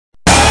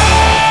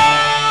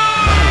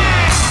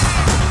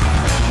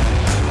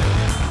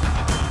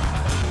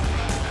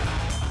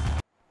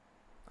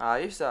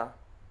ayos ah.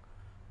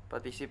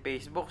 Pati si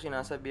Facebook,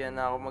 sinasabihan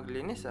na ako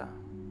maglinis ah.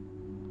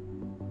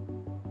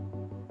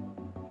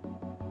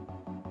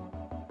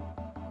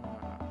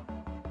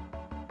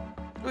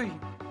 Uy,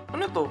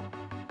 ano to?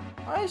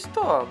 Ayos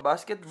to ah,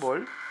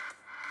 basketball.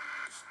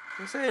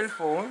 Sa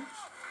cellphone.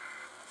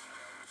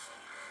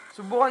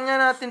 Subukan nga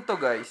natin to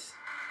guys.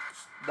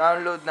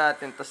 Download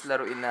natin, tas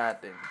laruin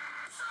natin.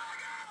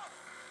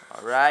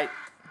 Alright.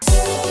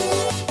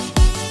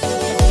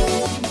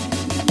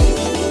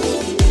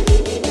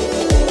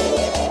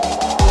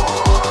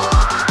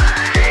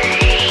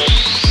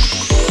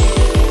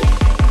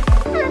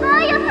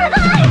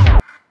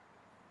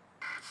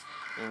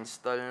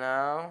 Install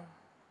now.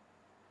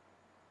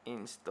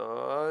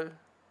 Install.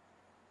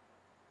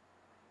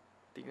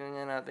 Tignan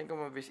nga natin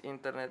kung mabilis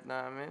internet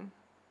namin.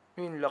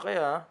 Yun, laki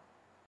ah.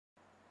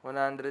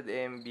 100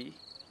 MB.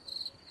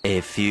 A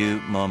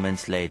few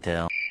moments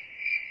later.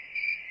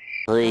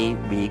 3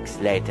 weeks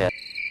later.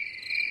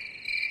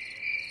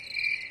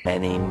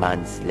 Many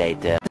months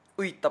later.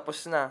 Uy,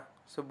 tapos na.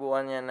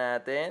 Subukan nga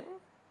natin.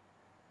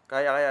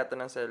 Kaya ito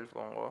ng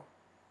cellphone ko.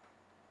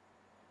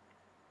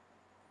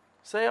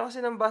 Saya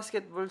kasi ng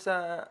basketball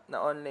na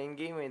online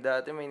game eh.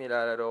 Dati may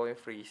nilalaro ko yung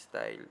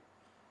freestyle.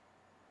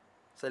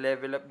 Sa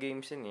level up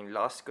games yun eh.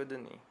 Lakas ko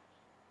dun eh.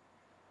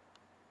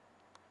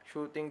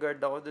 Shooting guard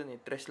ako dun eh.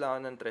 Tres lang ako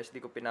ng tres.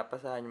 Di ko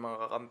pinapasahan yung mga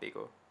kakampi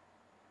ko.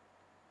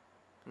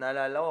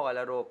 Naalala ko,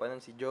 kalaro pa nun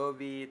si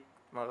Jovit.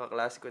 Mga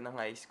kaklase ko ng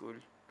high school.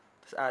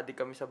 Tapos addict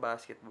kami sa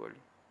basketball.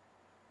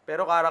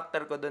 Pero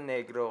karakter ko dun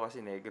negro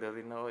kasi negro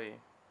rin ako eh.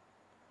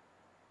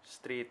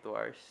 Street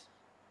Wars.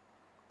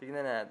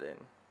 Tignan natin.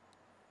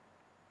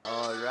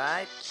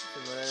 Alright.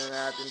 Simulan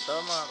na natin to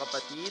mga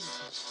kapatid.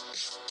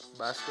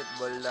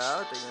 Basketball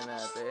daw. Tignan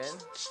natin.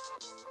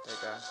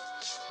 Teka.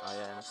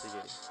 Ayan.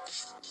 Sige.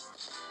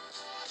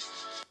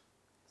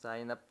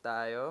 Sign up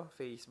tayo.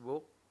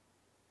 Facebook.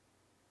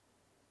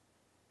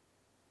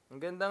 Ang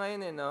ganda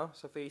ngayon eh no.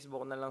 Sa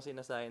Facebook na lang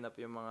sinasign up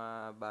yung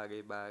mga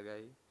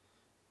bagay-bagay.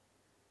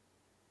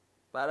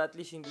 Para at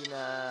least hindi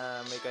na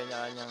may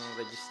kanya-kanyang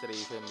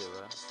registration, di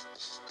ba?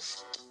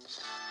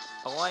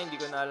 Ako nga, hindi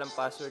ko na alam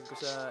password ko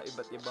sa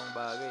iba't ibang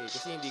bagay.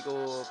 Kasi hindi ko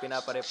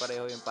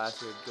pinapare-pareho yung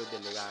password ko.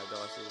 Delikado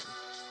kasi.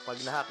 Pag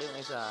nahack yung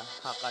isa,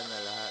 hackan na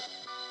lahat.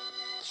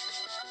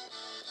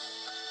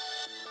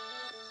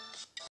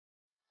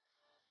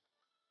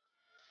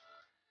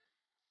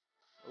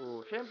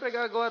 Siyempre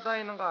gagawa tayo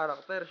ng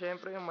karakter.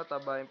 Siyempre yung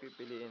mataba yung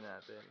pipiliin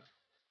natin.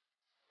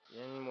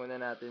 Yan muna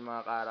natin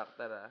mga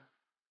karakter ah.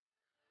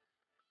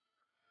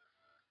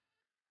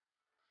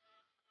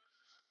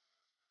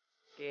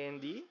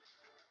 Candy?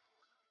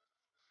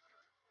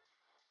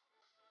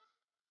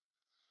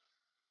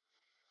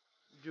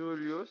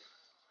 Julius?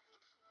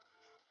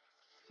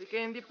 Si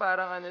Candy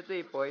parang ano to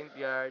eh, point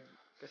guard.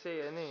 Kasi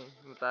ano eh,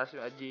 mataas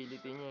yung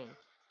agility niya eh.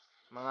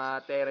 Mga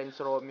Terence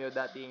Romeo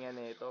datingan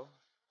na ito.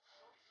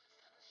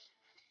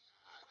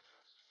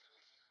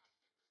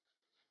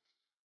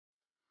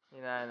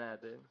 Hinahan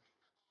natin.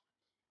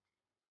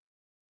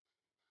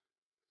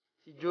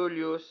 Si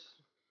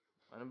Julius,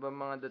 ano ba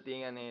mga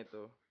datingan na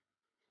ito?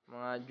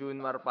 Mga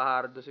Junmar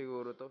Pajardo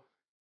siguro to.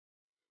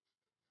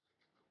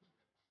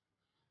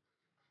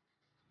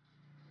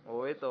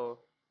 Oh,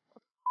 ito.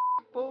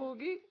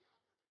 Pogi.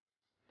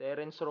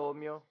 Terence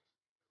Romeo.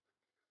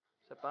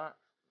 Sa pa.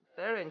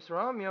 Terence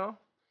Romeo.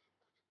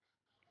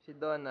 Si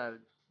Donald.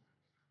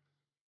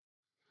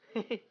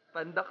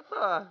 Pandak to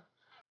ah.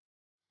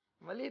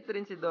 Maliit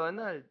rin si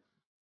Donald.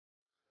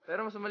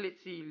 Pero mas maliit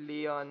si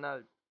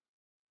Leonard.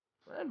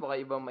 Wala ba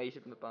kayo ibang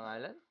maisip na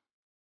pangalan?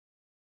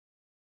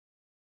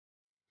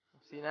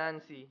 Si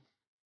Nancy.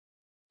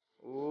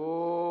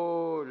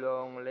 Ooh,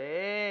 long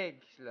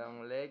legs.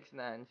 Long legs,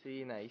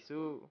 Nancy,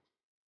 Naisu.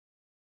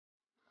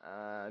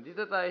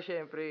 Dito tayo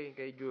syempre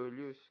kay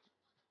Julius.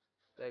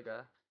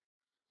 Teka.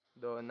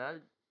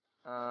 Donald.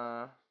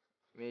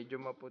 Medyo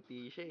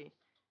maputi siya eh.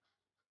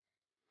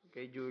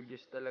 Kay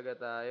Julius talaga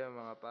tayo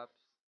mga paps.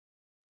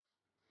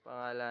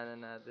 Pangalanan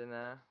natin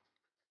ha.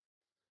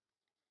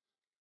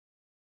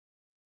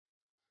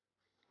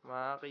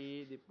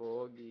 Maki Di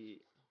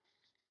Pogi.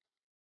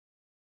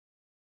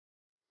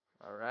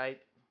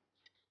 Alright.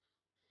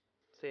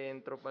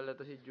 Sentro pala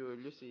to si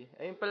Julius eh.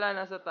 Ayun pala,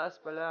 nasa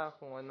taas pala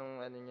kung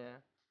anong ano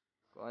niya.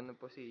 Kung anong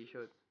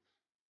position.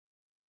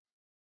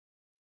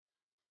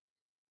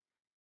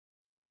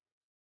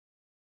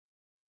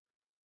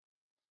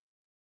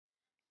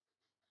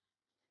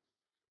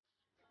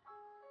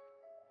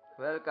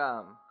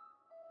 Welcome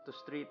to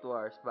Street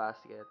Wars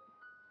Basket.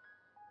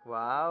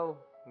 Wow,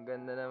 ang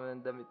ganda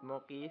naman ng damit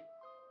mo, Keith.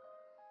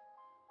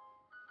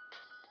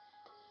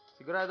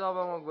 Sigurado ka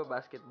bang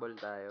magba-basketball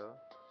tayo?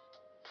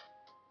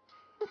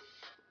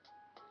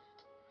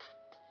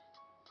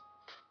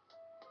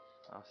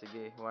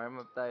 Sige,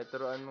 warm up tayo.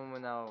 Turuan mo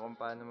muna ako kung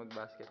paano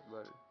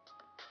mag-basketball.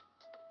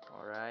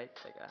 Alright,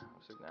 teka,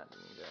 usog natin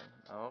dyan.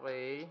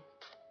 Okay.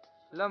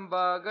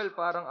 Lambagal,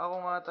 parang ako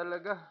nga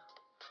talaga.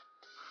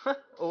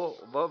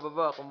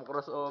 Baba,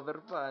 kumukross over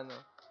pa, ano.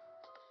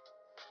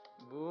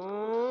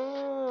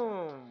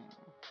 Boom!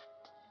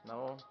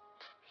 Nako,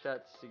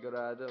 shots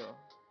sigurado.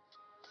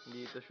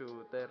 Hindi ito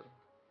shooter.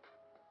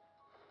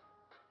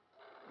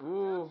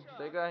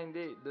 Teka,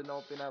 hindi. Doon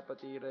ako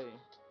pinapatira eh.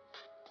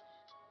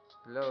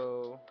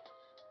 Hello?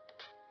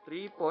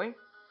 3 point?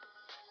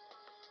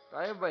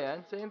 Kaya ba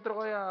yan? Sa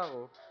intro kaya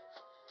ako.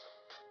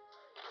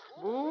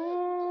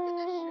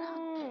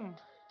 Boom!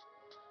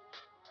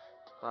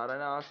 Para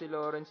na kasi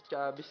Lawrence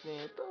Chavez na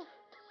ito.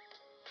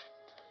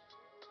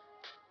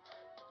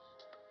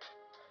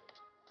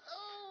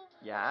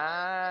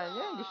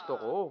 Yan gusto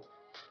ko.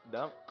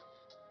 Dunk.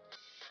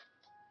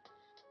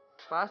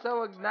 Pasa,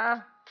 wag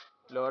na.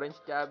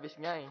 Lawrence Chavez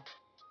nga eh.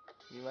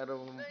 Hindi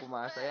marunong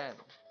pumasa yan.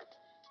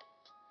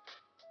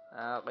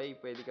 Okay,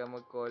 pwede ka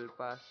mag-call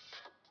pass.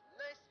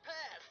 Nice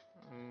pass.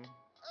 Mm.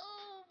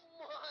 Oh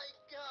my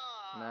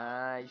god.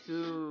 Nice.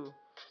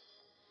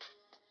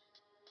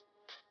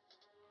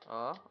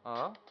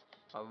 Aba.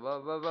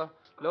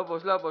 Low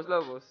post.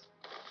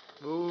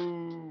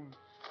 Boom.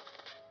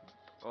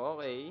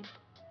 Okay.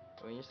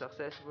 When you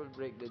successful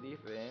break the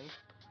defense,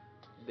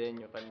 then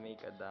you can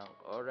make a dunk.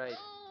 Alright.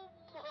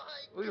 Oh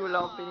my god. Uy,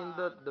 wala akong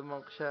pinindot.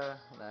 Dumunk siya.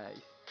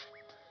 Nice.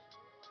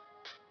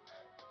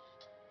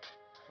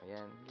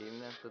 Ayan,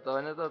 game na. Totoo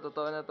na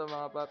to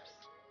mga paps.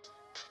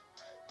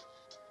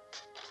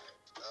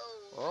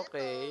 Oh,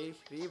 Okay,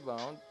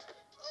 rebound.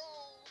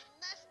 oh,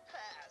 nice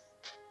pass.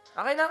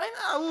 Akin na.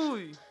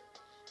 Uy!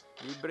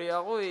 Libre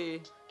ako eh.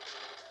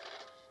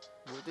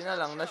 Buti na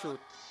lang na-shoot.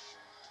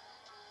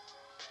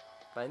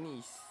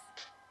 Panis.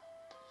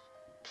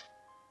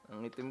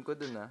 Ang itim ko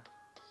dun ah.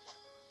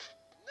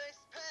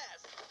 Nice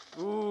pass.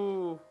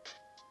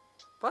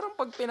 Parang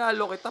pag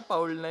pinalo kita,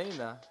 foul na yun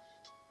ah.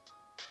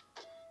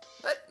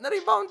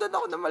 Na-reboundan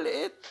ako na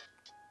maliit.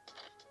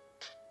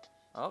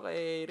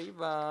 Okay,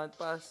 rebound,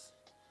 pass.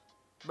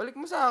 Balik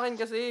mo sa akin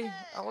kasi.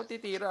 Ako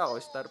titira ako,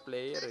 star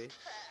player eh.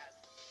 Pass.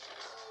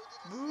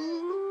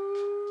 Boom!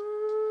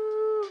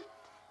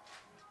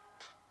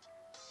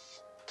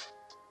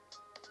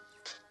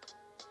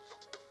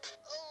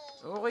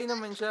 Okay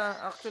naman siya.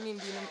 Actually,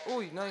 hindi naman.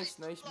 Uy,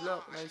 nice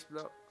block.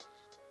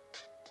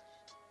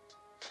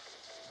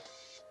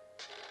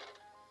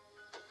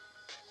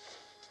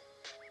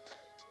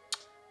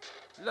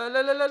 La.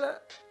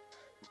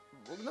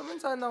 Huwag naman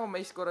sana ako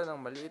may score ng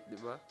maliit, di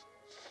ba?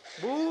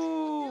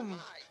 Boom!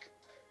 Mike.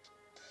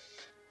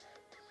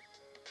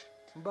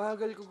 Ang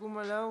bagal ko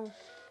gumalaw.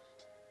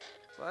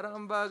 Parang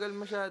ang bagal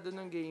masyado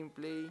ng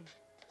gameplay.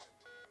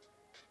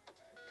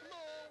 No,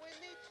 we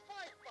need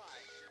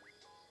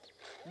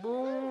 5-5.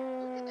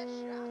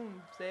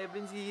 Boom!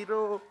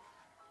 7-0.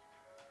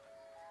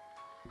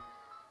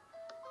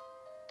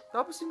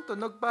 Tapos yung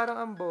tunog parang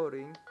ang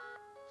boring.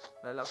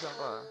 Lalaksan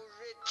ko ah. Oh,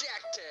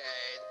 rejected.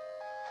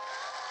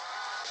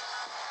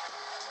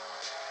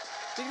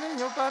 Tignan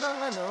nyo, parang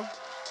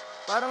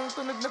parang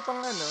tunog na pang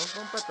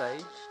patay.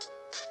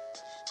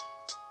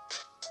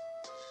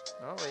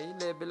 Okay,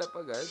 level up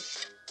agad.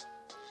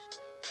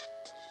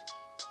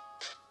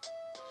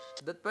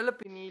 Dat pala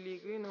pinili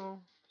ko yun oh.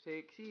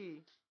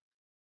 Sexy.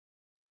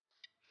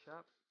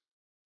 Shop.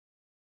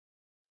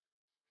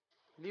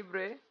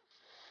 Libre?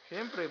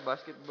 Siyempre,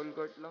 basketball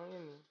court lang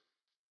yun eh.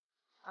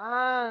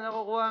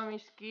 Nakukuha mo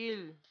yung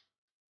skill.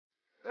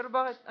 Pero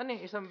bakit,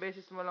 isang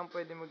beses mo lang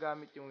pwede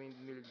magamit yung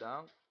windmill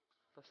dunk?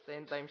 Tapos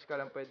 10 times ka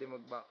lang pwede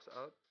mag-box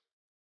out?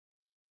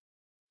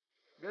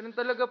 Ganun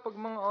talaga pag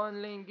mga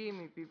online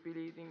game eh,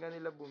 pipilitin ka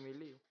nila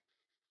bumili.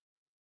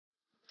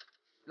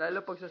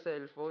 Lalo pag sa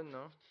cellphone,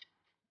 no?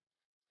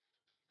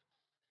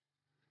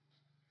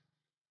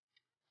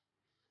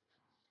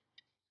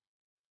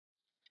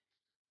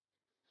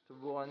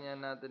 Subukan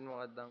yan natin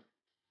makadunk.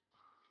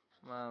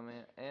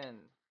 Mamaya,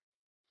 ayan.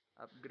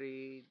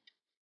 Upgrade.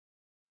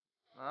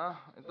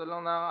 Ito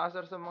lang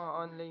nakakaasar sa mga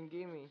online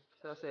game eh.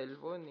 Sa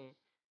cellphone eh.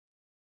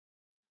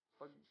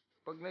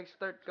 Pag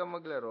nag-start ka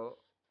maglaro,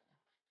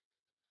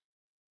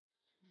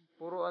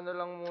 puro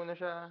lang muna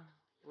siya.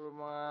 Puro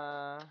mga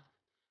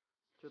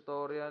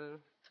tutorial.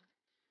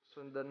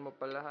 Sundan mo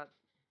pa lahat.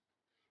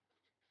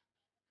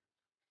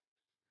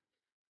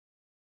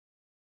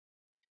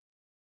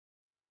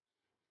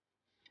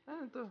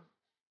 Ano to?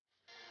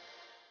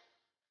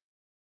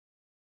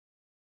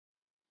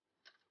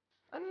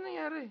 Ano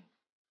nangyari?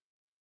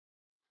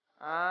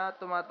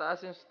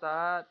 Tumataas yung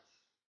stats.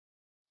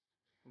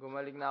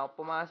 Gumaling na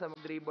ako. Pumasa,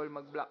 mag-dribble,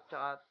 mag-block,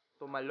 tsaka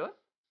tumalon?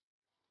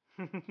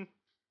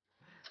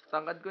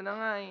 Tangkad ko na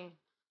nga eh.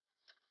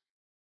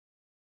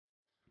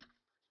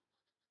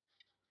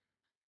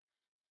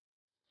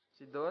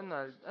 Si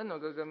Donald.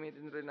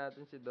 Gagamitin rin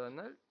natin si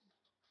Donald?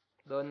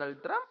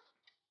 Donald Trump?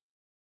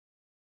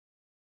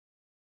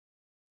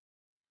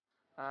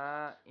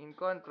 In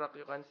contract,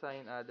 you can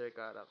sign other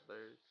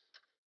characters.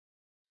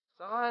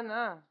 Saka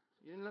na.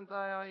 Yun lang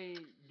tayo kay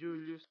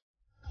Julius